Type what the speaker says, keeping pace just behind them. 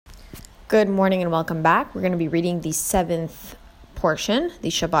Good morning and welcome back. We're going to be reading the seventh portion, the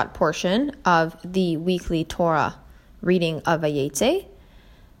Shabbat portion of the weekly Torah reading of Vayeitzei,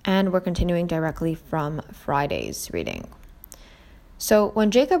 and we're continuing directly from Friday's reading. So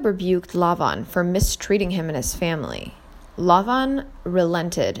when Jacob rebuked Lavan for mistreating him and his family, Lavan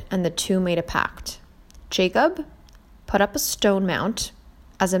relented and the two made a pact. Jacob put up a stone mount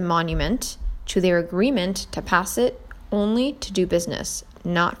as a monument to their agreement to pass it only to do business,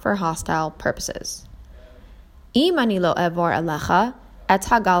 not for hostile purposes. Im ani lo evor elecha et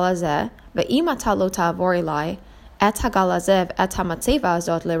hagal hazeh, ve'im ata lo ta'avor elai et hagal hazeh et hamatzeva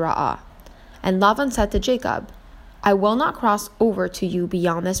azot lera'ah. And Lavan said to Jacob, I will not cross over to you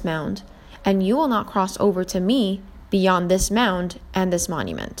beyond this mound, and you will not cross over to me beyond this mound and this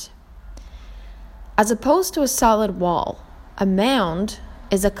monument. As opposed to a solid wall, a mound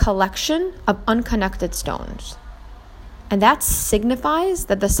is a collection of unconnected stones. And that signifies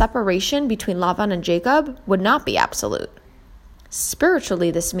that the separation between Lavan and Jacob would not be absolute.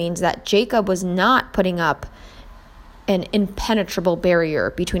 Spiritually, this means that Jacob was not putting up an impenetrable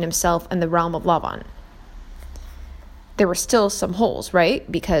barrier between himself and the realm of Lavan. There were still some holes,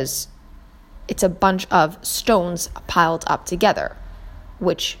 right? Because it's a bunch of stones piled up together,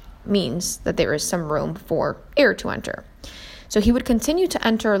 which means that there is some room for air to enter. So he would continue to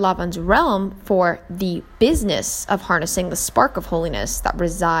enter Lavan's realm for the business of harnessing the spark of holiness that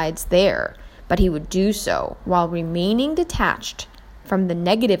resides there, but he would do so while remaining detached from the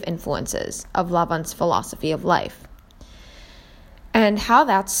negative influences of Lavan's philosophy of life. And how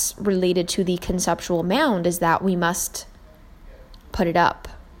that's related to the conceptual mound is that we must put it up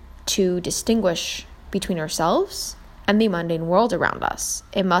to distinguish between ourselves and the mundane world around us.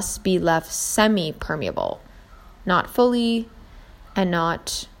 It must be left semi-permeable, not fully and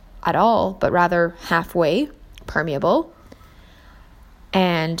not at all, but rather halfway permeable.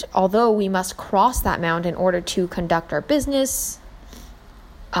 And although we must cross that mound in order to conduct our business,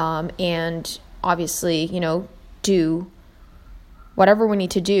 and obviously, do whatever we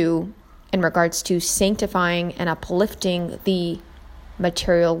need to do in regards to sanctifying and uplifting the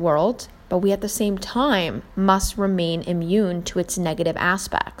material world, but we at the same time must remain immune to its negative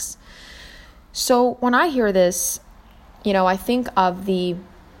aspects. So when I hear this, I think of the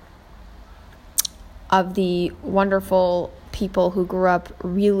wonderful people who grew up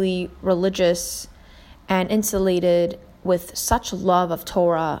really religious and insulated with such love of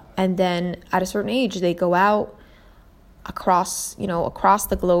Torah, and then at a certain age they go out across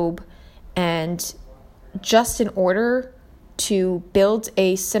the globe, and just in order to build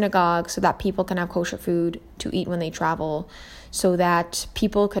a synagogue so that people can have kosher food to eat when they travel, so that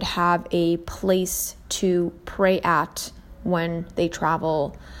people could have a place to pray at when they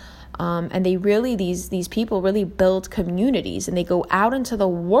travel. And they really, these people really build communities, and they go out into the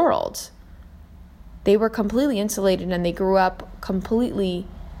world. They were completely insulated, and they grew up completely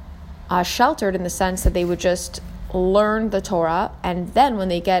sheltered in the sense that they would just learn the Torah, and then when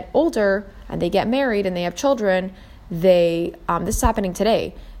they get older and they get married and they have children, this is happening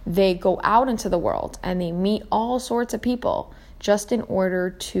today, they go out into the world and they meet all sorts of people just in order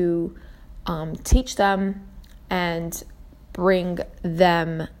to teach them and bring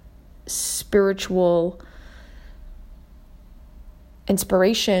them spiritual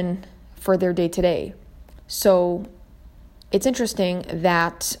inspiration for their day-to-day. So it's interesting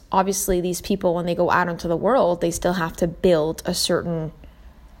that obviously these people, when they go out into the world, they still have to build a certain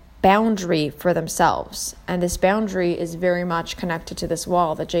boundary for themselves. And this boundary is very much connected to this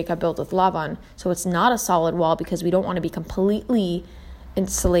wall that Jacob built with Lavan. So it's not a solid wall because we don't want to be completely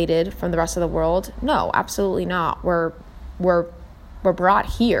insulated from the rest of the world. No, absolutely not. We're brought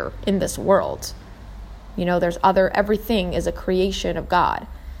here in this world. Everything is a creation of God.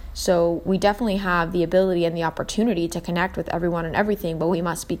 So we definitely have the ability and the opportunity to connect with everyone and everything, but we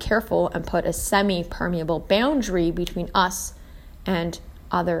must be careful and put a semi-permeable boundary between us and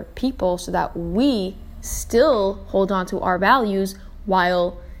other people so that we still hold on to our values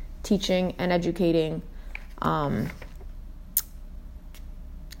while teaching and educating the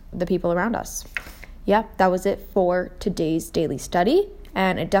people around us. That was it for today's daily study,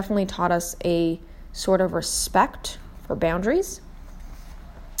 and it definitely taught us a sort of respect for boundaries.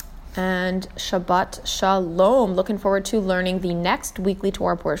 And Shabbat Shalom. Looking forward to learning the next weekly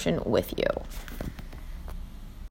Torah portion with you.